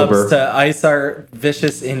October to ice our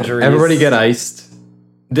vicious injuries. Everybody get iced.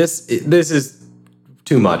 This is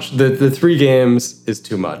too much. The 3 games is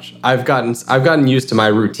too much. I've gotten used to my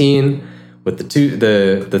routine with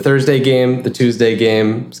the Thursday game, the Tuesday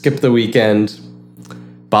game, skip the weekend.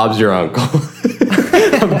 Bob's your uncle.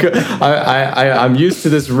 I'm used to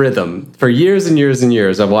this rhythm. For years and years and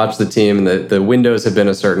years, I've watched the team, and the windows have been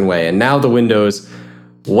a certain way. And now the windows,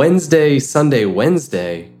 Wednesday, Sunday,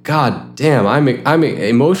 Wednesday. God damn, I'm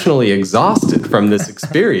emotionally exhausted from this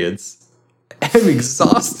experience. I'm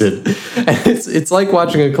exhausted. And it's like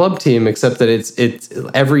watching a club team, except that it's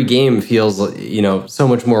every game feels, so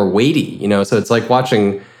much more weighty, so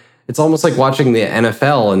it's almost like watching the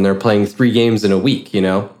NFL and they're playing 3 games in a week,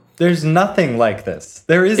 There's nothing like this.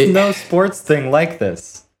 There is no sports thing like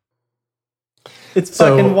this. It's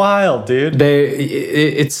fucking wild, dude.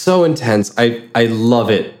 It's so intense. I love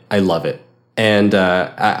it. I love it. And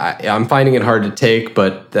I'm finding it hard to take,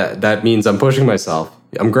 but that means I'm pushing myself.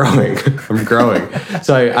 I'm growing. I'm growing.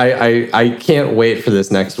 So I can't wait for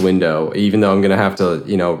this next window, even though I'm going to have to,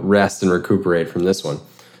 rest and recuperate from this one.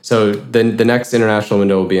 So then the next international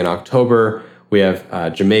window will be in October. We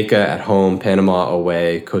have Jamaica at home, Panama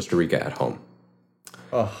away, Costa Rica at home.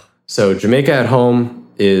 Oh. So Jamaica at home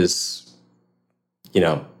is,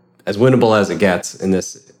 as winnable as it gets in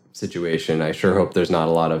this situation. I sure hope there's not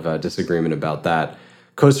a lot of disagreement about that.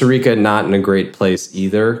 Costa Rica, not in a great place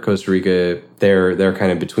either. Costa Rica, they're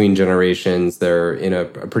kind of between generations. They're in a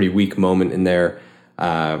pretty weak moment in their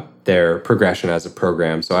progression as a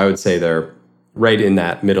program. So I would say they're right in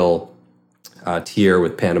that middle tier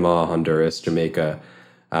with Panama, Honduras, Jamaica.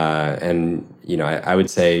 And, I would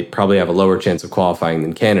say probably have a lower chance of qualifying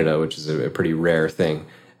than Canada, which is a pretty rare thing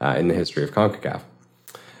in the history of CONCACAF.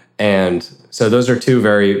 And so those are 2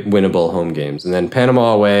 very winnable home games. And then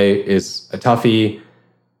Panama away is a toughie.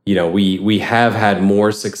 We have had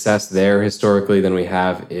more success there historically than we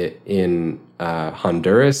have in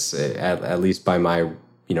Honduras, at least by my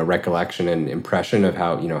recollection and impression of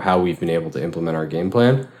how we've been able to implement our game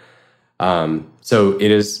plan. So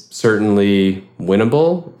it is certainly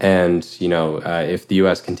winnable, and if the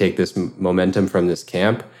U.S. can take this momentum from this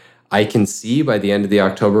camp, I can see by the end of the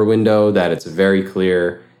October window that it's a very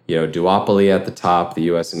clear duopoly at the top. The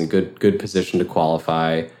U.S. in a good position to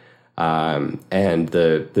qualify. And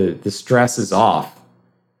the stress is off.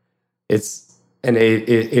 I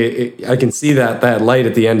can see that light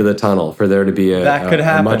at the end of the tunnel for there to be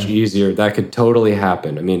a much easier. That could totally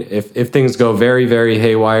happen. I mean, if things go very, very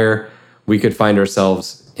haywire, we could find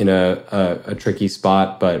ourselves in a tricky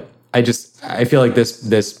spot. But I feel like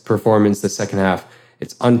this performance, the second half,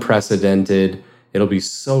 it's unprecedented. It'll be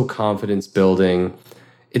so confidence building.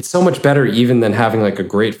 It's so much better even than having like a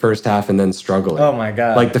great first half and then struggling. Oh my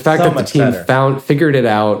God. Like the fact that the team figured it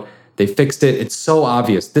out, they fixed it. It's so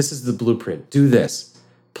obvious. This is the blueprint. Do this.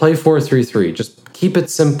 Play 4-3-3. Just keep it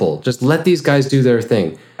simple. Just let these guys do their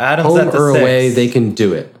thing. Adams home at the or 6. away, they can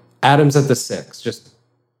do it. Adams at the 6. Just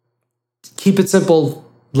keep it simple.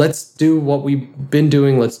 Let's do what we've been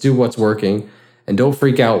doing. Let's do what's working. And don't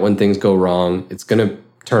freak out when things go wrong. It's going to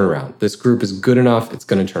turn around. This group is good enough. It's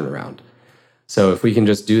going to turn around. So if we can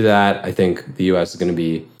just do that, I think the U.S. is going to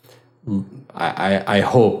be, I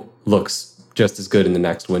hope, looks just as good in the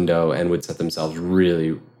next window and would set themselves up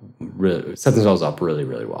really,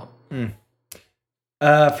 really well.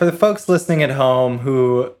 For the folks listening at home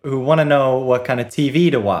who want to know what kind of TV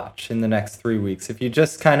to watch in the next 3 weeks, if you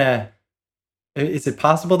just is it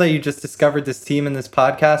possible that you just discovered this team and this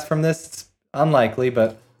podcast from this? It's unlikely,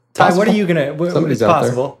 but Ty, possible. What are you going to, Somebody's it's out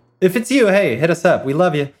possible. There. If it's you, hey, hit us up. We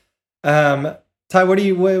love you. Ty, what are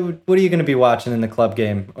you going to be watching in the club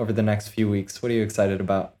game over the next few weeks? What are you excited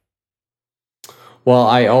about? Well,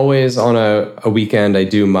 I always on a weekend I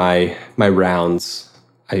do my rounds.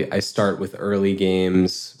 I start with early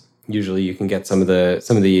games. Usually, you can get some of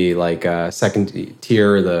the like second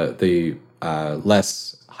tier, the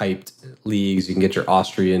less hyped leagues. You can get your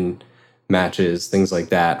Austrian matches, things like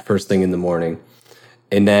that, first thing in the morning,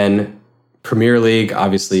 and then Premier League.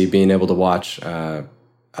 Obviously, being able to watch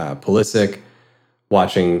Pulisic.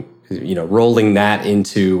 Watching, rolling that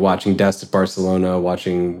into watching Dest at Barcelona,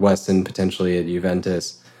 watching Weston potentially at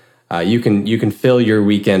Juventus. You can fill your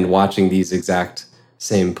weekend watching these exact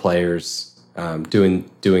same players doing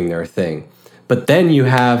their thing. But then you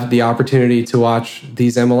have the opportunity to watch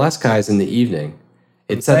these MLS guys in the evening.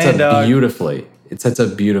 It sets up beautifully.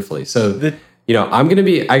 So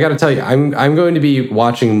I got to tell you, I'm going to be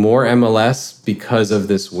watching more MLS because of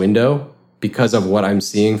this window, because of what I'm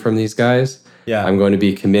seeing from these guys. Yeah, I'm going to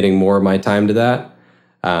be committing more of my time to that,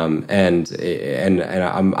 and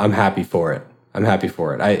I'm happy for it.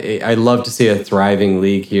 I love to see a thriving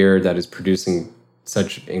league here that is producing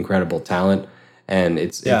such incredible talent, and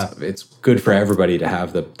it's good for everybody to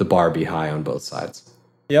have the bar be high on both sides.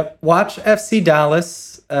 Yep. Watch FC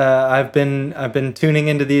Dallas. I've been tuning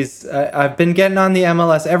into these. I've been getting on the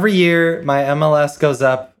MLS every year. My MLS goes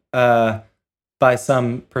up by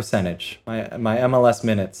some percentage. My MLS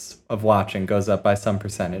minutes of watching goes up by some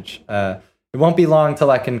percentage. It won't be long till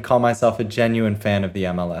I can call myself a genuine fan of the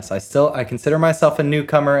MLS. I consider myself a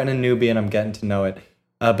newcomer and a newbie, and I'm getting to know it.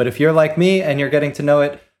 But if you're like me and you're getting to know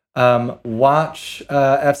it, watch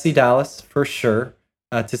FC Dallas for sure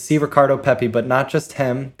to see Ricardo Pepi, but not just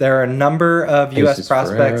him. There are a number of U.S. Jesus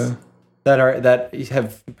prospects Ferreira. that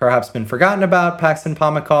have perhaps been forgotten about. Paxton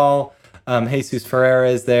Pomykal, Jesus Ferreira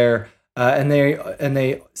is there, and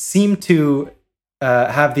they seem to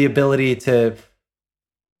have the ability to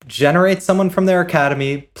generate someone from their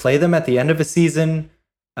academy, play them at the end of a season,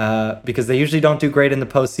 because they usually don't do great in the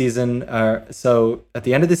postseason. So at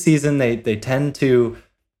the end of the season, they tend to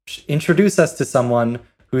introduce us to someone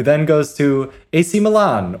who then goes to AC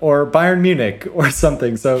Milan or Bayern Munich or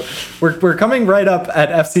something. So we're coming right up at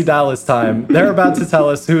FC Dallas time. They're about to tell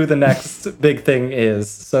us who the next big thing is.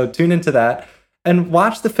 So tune into that and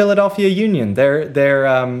watch the Philadelphia Union. They're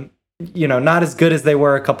not as good as they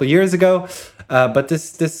were a couple years ago, but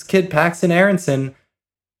this kid Paxton Aronson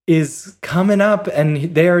is coming up,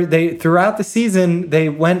 and they throughout the season they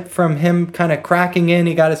went from him kind of cracking in.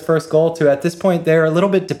 He got his first goal to at this point they're a little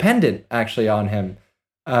bit dependent actually on him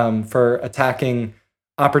for attacking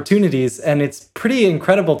opportunities, and it's pretty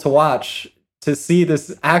incredible to watch, to see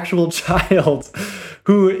this actual child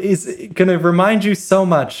who is going to remind you so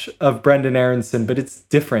much of Brendan Aronson, but it's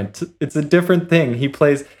different. It's a different thing.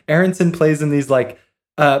 Aronson plays in these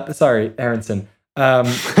Aronson.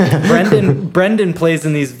 Brendan plays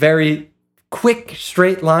in these very quick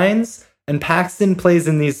straight lines, and Paxton plays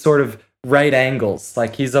in these sort of right angles.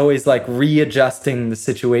 Like he's always like readjusting the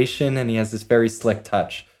situation, and he has this very slick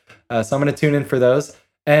touch. So I'm going to tune in for those.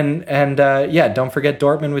 And don't forget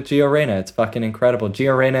Dortmund with Gio Reyna. It's fucking incredible.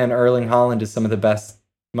 Gio Reyna and Erling Haaland is some of the best,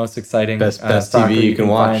 most exciting best soccer TV you can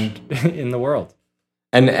watch find in the world.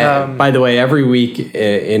 And by the way, every week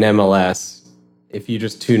in MLS, if you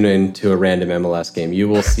just tune into a random MLS game, you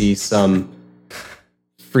will see some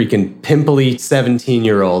freaking pimply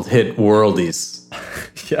 17-year-old hit worldies.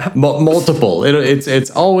 Yeah, multiple.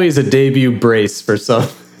 It's always a debut brace for some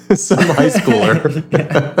high schooler.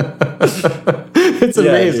 It's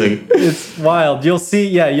amazing. Dude, it's wild. You'll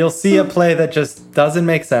see a play that just doesn't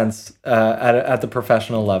make sense at the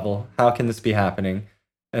professional level. How can this be happening?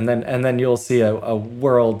 And then you'll see a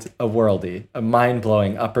worldie, a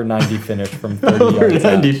mind-blowing upper 90 finish from 30 yards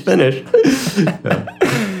out. 90 finish.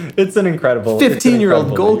 It's an incredible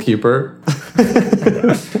 15-year-old goalkeeper.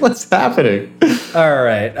 What's happening? All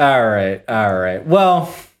right.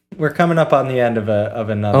 Well, we're coming up on the end of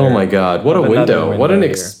another. Oh my God! What a window! What an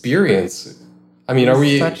experience! I mean, are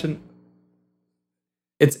we?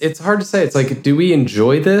 It's hard to say. It's like, do we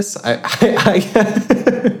enjoy this?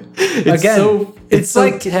 It's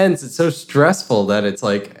so tense. It's so stressful that it's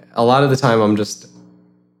like a lot of the time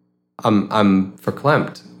I'm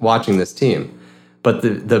verklempt watching this team. But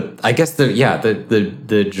the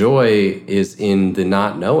joy is in the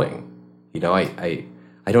not knowing. I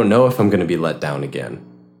don't know if I'm going to be let down again.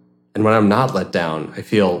 And when I'm not let down, I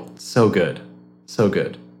feel so good. So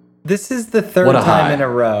good. This is the third time in a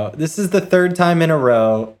row. This is the third time in a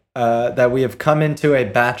row that we have come into a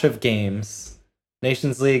batch of games.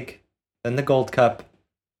 Nations League, then the Gold Cup,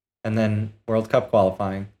 and then World Cup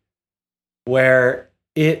qualifying, where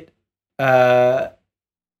we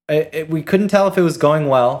couldn't tell if it was going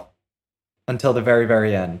well until the very,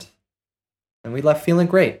 very end. And we left feeling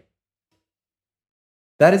great.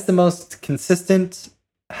 That is the most consistent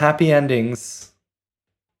happy endings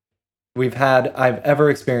I've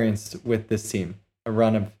ever experienced with this team. A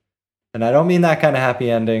run of, and I don't mean that kind of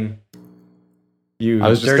happy ending. I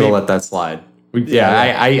was just gonna let that slide.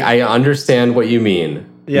 I understand what you mean.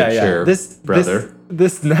 Yeah. Brother.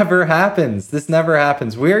 This never happens.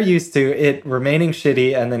 We're used to it remaining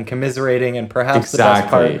shitty and then commiserating, and perhaps the best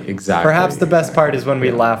part. Exactly. Perhaps the best part is when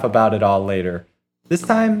we laugh about it all later. This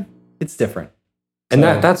time, it's different. And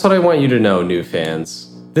that's what I want you to know, new fans.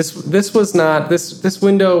 This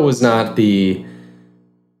window was not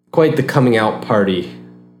quite the coming out party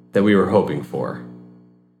that we were hoping for,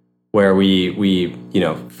 where we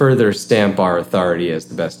further stamp our authority as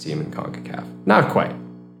the best team in CONCACAF. Not quite,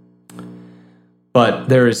 but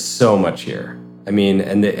there is so much here. I mean,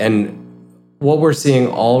 and what we're seeing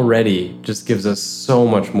already just gives us so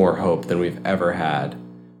much more hope than we've ever had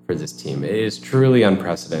for this team. It is truly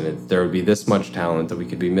unprecedented. There would be this much talent that we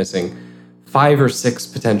could be missing 5 or 6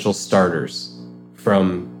 potential starters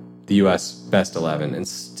from the U.S. Best 11 and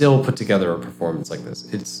still put together a performance like this.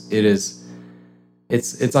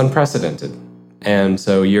 It's unprecedented. And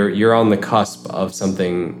so you're on the cusp of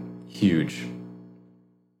something huge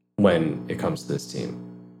when it comes to this team.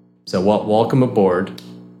 So welcome aboard.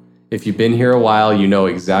 If you've been here a while, you know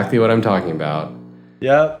exactly what I'm talking about.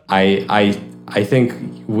 Yep. I think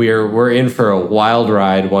we're in for a wild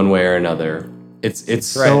ride one way or another. It's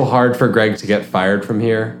so hard for Greg to get fired from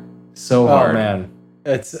here. So hard. Oh man.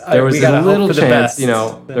 There was we gotta a hope little for the chance,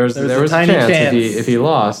 best. there was a a tiny chance if he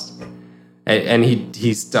lost, and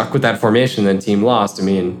he stuck with that formation, then team lost. I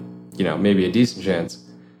mean, maybe a decent chance,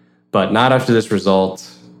 but not after this result.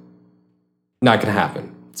 Not going to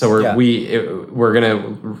happen. So we're going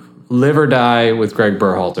to live or die with Greg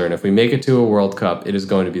Berhalter, and if we make it to a World Cup, it is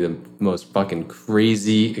going to be the most fucking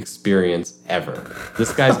crazy experience ever.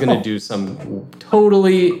 This guy's going to do some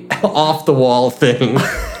totally off the wall thing.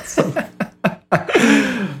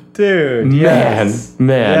 Dude, yes.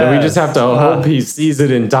 Man, and we just have to hope he sees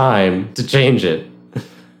it in time to change it.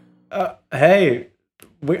 Hey,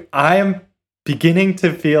 I am beginning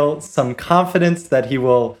to feel some confidence that he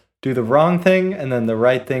will do the wrong thing and then the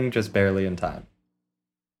right thing just barely in time.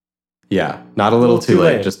 Yeah, not a little too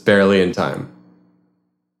late, just barely in time.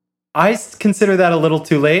 I consider that a little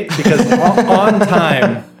too late because on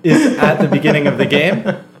time is at the beginning of the game.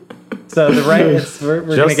 So the right, we're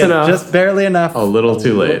going to get just barely enough. A little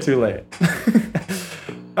too late.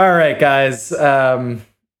 All right, guys. I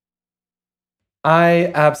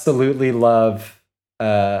absolutely love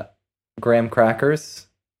graham crackers.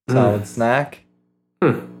 Solid snack.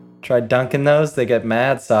 Tried dunking those. They get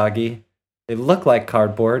mad soggy. They look like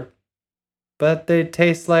cardboard, but they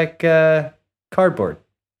taste like cardboard.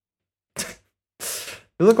 They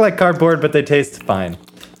look like cardboard, but they taste fine.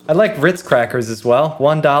 I like Ritz crackers as well.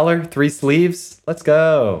 $1, 3 sleeves. Let's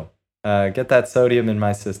go. Get that sodium in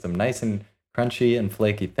my system. Nice and crunchy and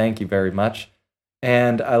flaky. Thank you very much.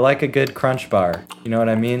 And I like a good crunch bar. You know what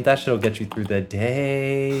I mean? That shit'll get you through the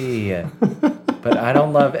day. But I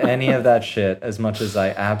don't love any of that shit as much as I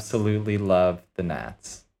absolutely love the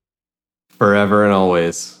Nats. Forever and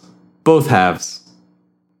always. Both halves.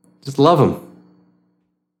 Just love them.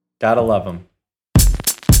 Gotta love them.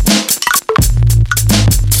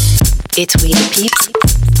 It's We the Peeps.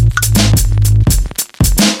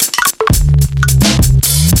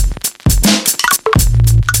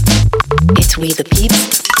 It's We the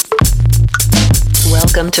Peeps.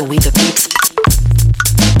 Welcome to We the Peeps.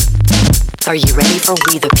 Are you ready for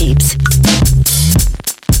We the Peeps?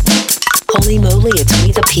 Holy moly, it's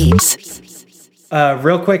We the Peeps.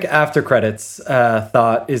 Real quick after credits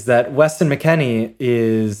thought is that Weston McKennie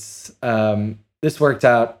is... this worked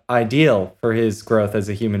out ideal for his growth as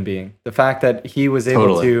a human being. The fact that he was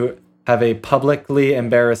able to have a publicly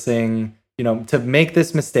embarrassing, to make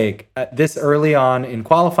this mistake this early on in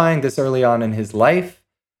qualifying, this early on in his life,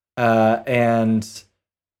 and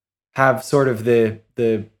have sort of the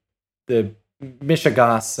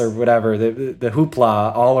mishigas or whatever, the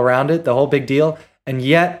hoopla all around it, the whole big deal. And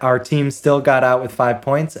yet our team still got out with 5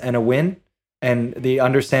 points and a win. And the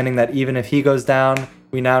understanding that even if he goes down,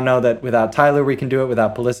 we now know that without Tyler, we can do it.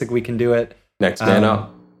 Without Pulisic, we can do it. Next man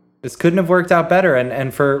up. This couldn't have worked out better.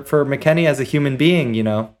 And for McKennie as a human being,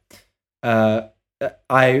 I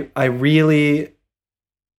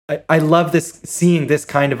love seeing this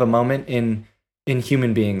kind of a moment in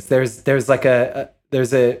human beings. There's like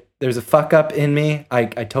there's a fuck up in me. I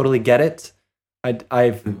totally get it.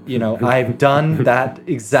 I've done that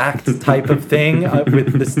exact type of thing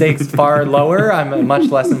with the stakes far lower. I'm a much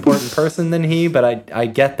less important person than he, but I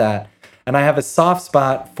get that. And I have a soft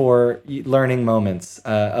spot for learning moments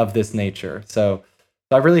of this nature. So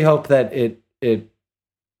I really hope that it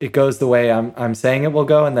goes the way I'm saying it will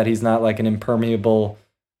go, and that he's not like an impermeable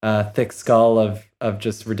thick skull of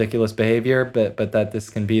just ridiculous behavior, but that this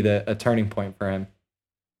can be a turning point for him.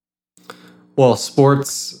 Well,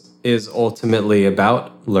 sports is ultimately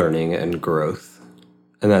about learning and growth,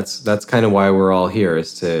 and that's kind of why we're all here,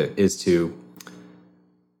 is to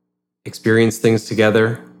experience things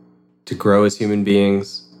together, to grow as human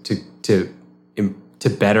beings, to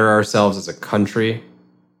better ourselves as a country,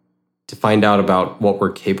 to find out about what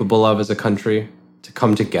we're capable of as a country, to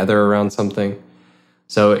come together around something.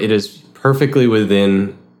 So it is perfectly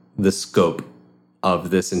within the scope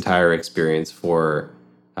of this entire experience for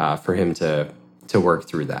him to work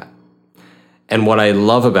through that. And what I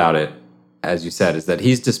love about it, as you said, is that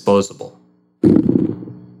he's disposable.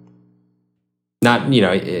 Not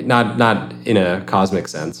in a cosmic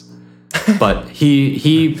sense, but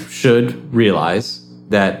he should realize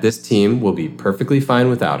that this team will be perfectly fine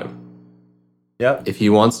without him. Yep. If he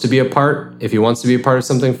wants to be a part of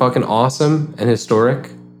something fucking awesome and historic,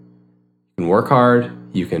 you can work hard,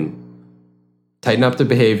 you can tighten up the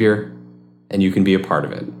behavior, and you can be a part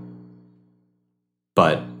of it.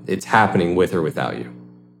 But it's happening with or without you.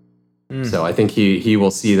 So I think he will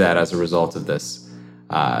see that as a result of this.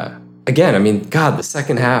 Again, I mean, God, the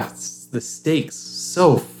second half, the stakes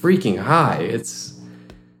so freaking high. It's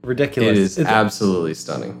ridiculous. It is absolutely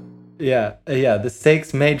stunning. Yeah. The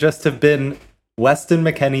stakes may just have been Weston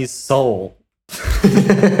McKennie's soul.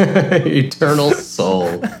 Eternal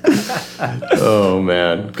Soul. Oh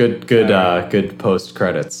man, good post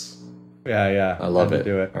credits. Yeah. I love Had to it.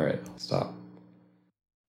 do it. All right, I'll stop.